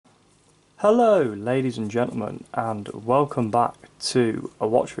Hello ladies and gentlemen, and welcome back to a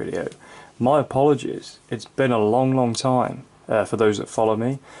watch video. My apologies, it's been a long time for those that follow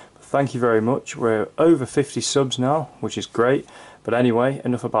me. But thank you very much. We're over 50 subs now, which is great. But anyway,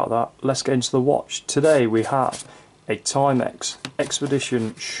 enough about that. Let's get into the watch. Today we have a Timex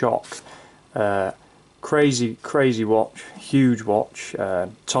Expedition Shock. Crazy watch, huge watch.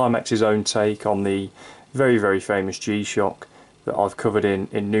 Timex's own take on the very famous G-Shock that I've covered in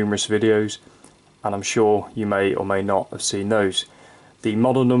numerous videos, and I'm sure you may or may not have seen those. The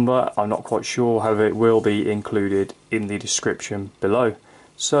model number I'm not quite sure, however it will be included in the description below.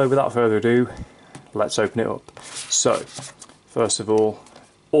 So without further ado, let's open it up. So first of all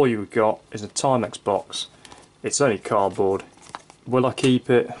you've got is a Timex box. It's only cardboard. Will I keep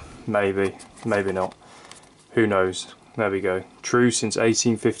it? Maybe, maybe not. Who knows? There we go. True since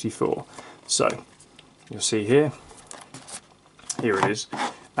 1854. So you'll see here it is,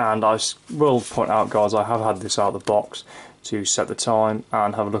 and I will point out, guys, I have had this out of the box to set the time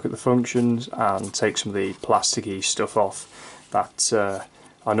and have a look at the functions and take some of the plasticky stuff off that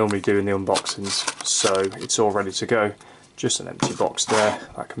I normally do in the unboxings, so it's all ready to go. Just an empty box there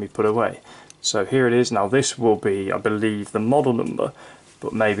that can be put away. So here it is. Now this will be, I believe, the model number,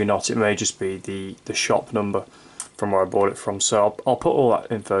 but maybe not. It may just be the shop number from where I bought it from. So I'll put all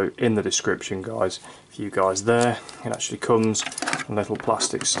that info in the description, guys, for you guys there. It actually comes in a little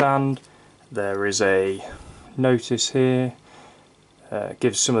plastic stand. There is a notice here,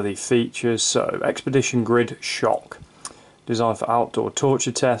 gives some of the features. So Expedition Grid Shock, designed for outdoor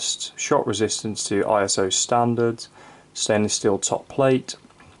torture tests, shock resistance to ISO standards, stainless steel top plate,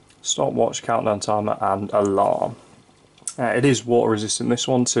 stopwatch, countdown timer and alarm. It is water resistant, this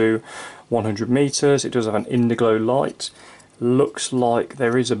one, to 100 meters. It does have an indigo light. Looks like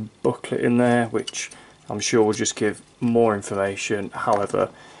there is a booklet in there which I'm sure will just give more information. However,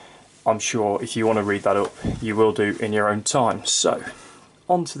 I'm sure if you want to read that up, you will do in your own time. So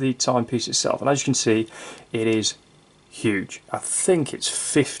onto the timepiece itself, and as you can see, it is huge. I think it's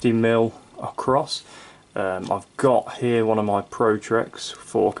 50mm across. I've got here one of my Pro Treks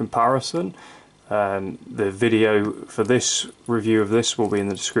for comparison. The video for this review of this will be in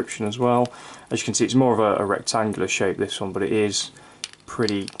the description as well. As you can see, it's more of a rectangular shape, this one, but it is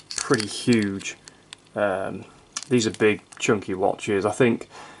pretty huge. These are big chunky watches. I think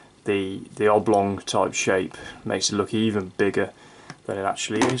the oblong type shape makes it look even bigger than it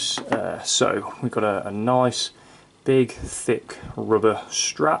actually is. So we've got a nice big thick rubber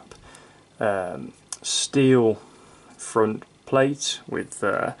strap, steel front plate with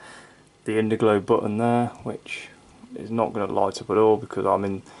the Indiglo button there, which is not going to light up at all because I'm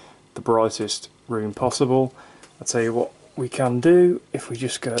in the brightest room possible. I'll tell you what we can do if we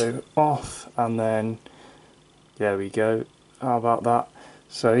just go off, and then there we go. How about that?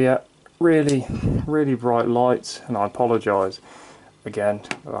 So yeah, really bright light, and I apologise again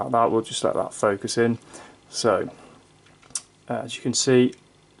about that. We'll just let that focus in. So as you can see,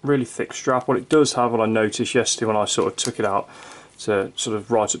 really thick strap. What it does have, what I noticed yesterday when I sort of took it out to sort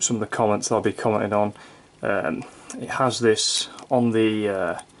of write up some of the comments that I'll be commenting on, it has this on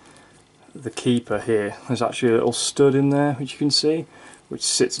the keeper here. There's actually a little stud in there, which you can see, which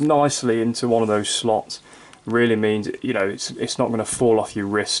sits nicely into one of those slots. Really means, you know, it's not going to fall off your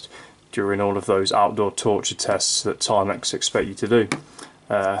wrist during all of those outdoor torture tests that Timex expect you to do.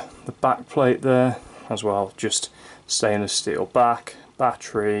 The back plate there as well, just stainless steel back,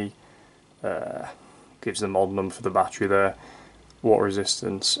 battery, gives the model number for the battery there, water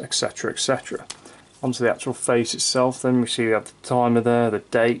resistance, etc, etc. Onto the actual face itself, then we see we have the timer there. The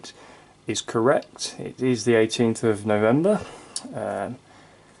date is correct, it is the 18th of November,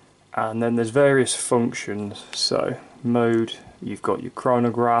 and then there's various functions. So mode, you've got your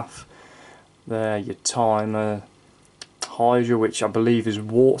chronograph there, your timer, hydra, which I believe is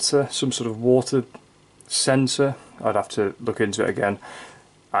water, some sort of water sensor. I'd have to look into it again.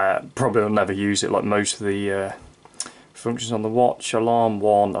 Probably will never use it like most of the functions on the watch. Alarm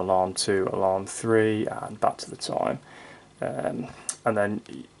 1, alarm 2, alarm 3, and back to the time. And then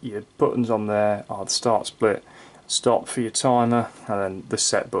your buttons on there are the start, split, stop for your timer, and then the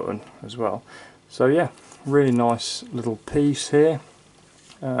set button as well. So yeah, really nice little piece here.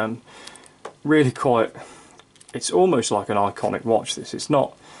 Really quite, it's almost like an iconic watch this. It's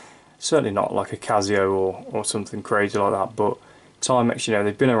not, certainly not like a Casio or something crazy like that, but Timex, you know,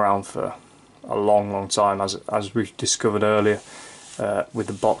 they've been around for a long time, as we discovered earlier with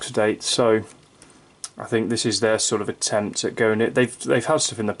the box date. So I think this is their sort of attempt at going it. They've had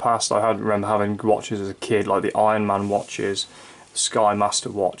stuff in the past. I remember having watches as a kid, like the Iron Man watches, Sky Master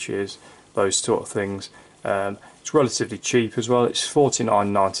watches, those sort of things. It's relatively cheap as well. It's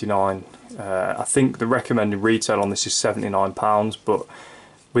 $49.99 I think the recommended retail on this is £79, but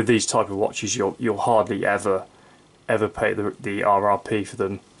with these type of watches you'll hardly ever pay the RRP for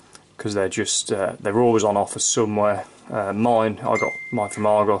them, because they're always on offer somewhere. I got mine from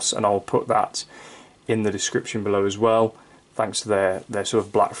Argos, and I'll put that in the description below as well, thanks to their sort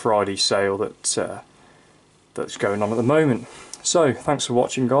of Black Friday sale that's going on at the moment. So thanks for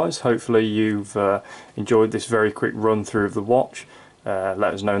watching, guys. Hopefully you've enjoyed this very quick run through of the watch.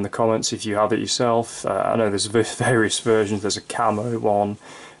 Let us know in the comments if you have it yourself. I know there's various versions. There's a camo one,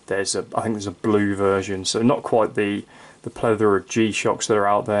 I think there's a blue version, so not quite the plethora of G-Shocks that are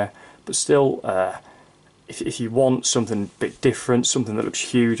out there, but still, if you want something a bit different, something that looks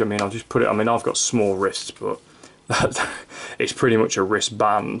huge, I mean, I'll just put it, I mean, I've got small wrists, but it's pretty much a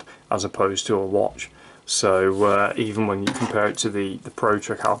wristband as opposed to a watch. So even when you compare it to the Pro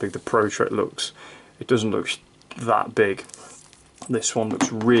Trek, how big the Pro Trek looks, it doesn't look that big. This one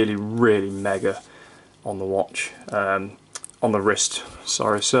looks really, really mega on the watch, on the wrist,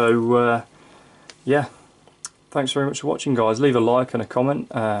 sorry. So yeah, thanks very much for watching, guys. Leave a like and a comment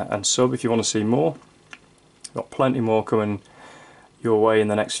and sub if you want to see more. Got plenty more coming your way in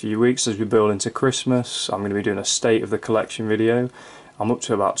the next few weeks as we build into Christmas. I'm going to be doing a state of the collection video. I'm up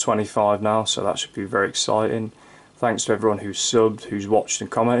to about 25 now, so that should be very exciting. Thanks to everyone who's subbed, who's watched and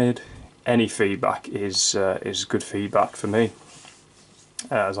commented. Any feedback is good feedback for me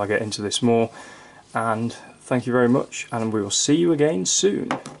as I get into this more. And thank you very much, and we will see you again soon.